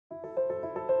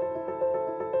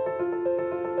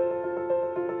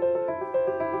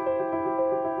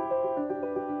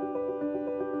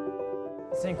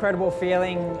It's an incredible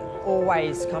feeling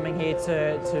always coming here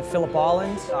to Phillip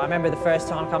Island. I remember the first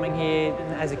time coming here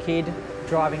as a kid,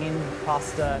 driving in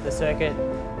past the circuit.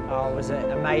 It was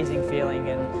an amazing feeling,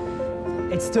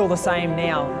 and it's still the same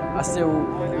now. I still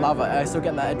love it. I still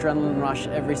get that adrenaline rush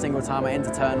every single time I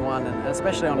enter turn one, and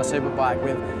especially on a superbike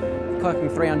with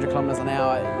clocking 300 kilometres an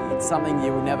hour, it's something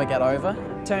you will never get over.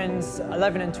 Turns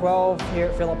 11 and 12 here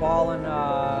at Phillip Island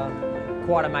are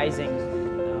quite amazing.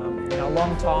 A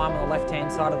long time on the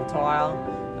left-hand side of the tyre,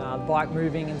 the bike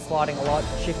moving and sliding a lot,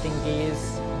 shifting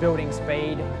gears, building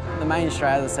speed. The main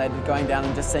straight, as I said, going down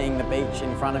and just seeing the beach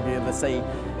in front of you, the sea,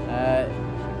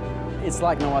 it's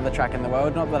like no other track in the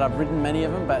world. Not that I've ridden many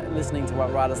of them, but listening to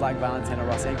what riders like Valentino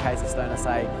Rossi and Casey Stoner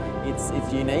say, it's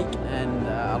unique, and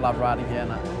I love riding here.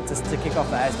 And just to kick off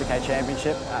the Asbk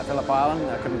Championship at Phillip Island,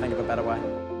 I couldn't think of a better way.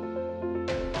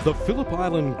 The Phillip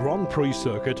Island Grand Prix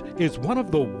circuit is one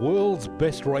of the world's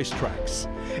best racetracks.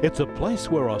 It's a place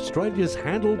where Australia's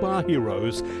handlebar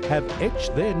heroes have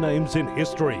etched their names in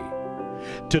history.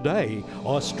 Today,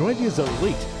 Australia's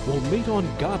elite will meet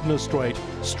on Gardner Straight,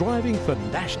 striving for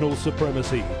national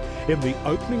supremacy in the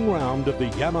opening round of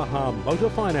the Yamaha Motor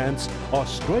Finance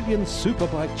Australian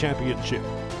Superbike Championship.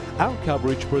 Our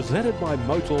coverage presented by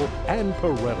Motul and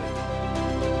Pirelli.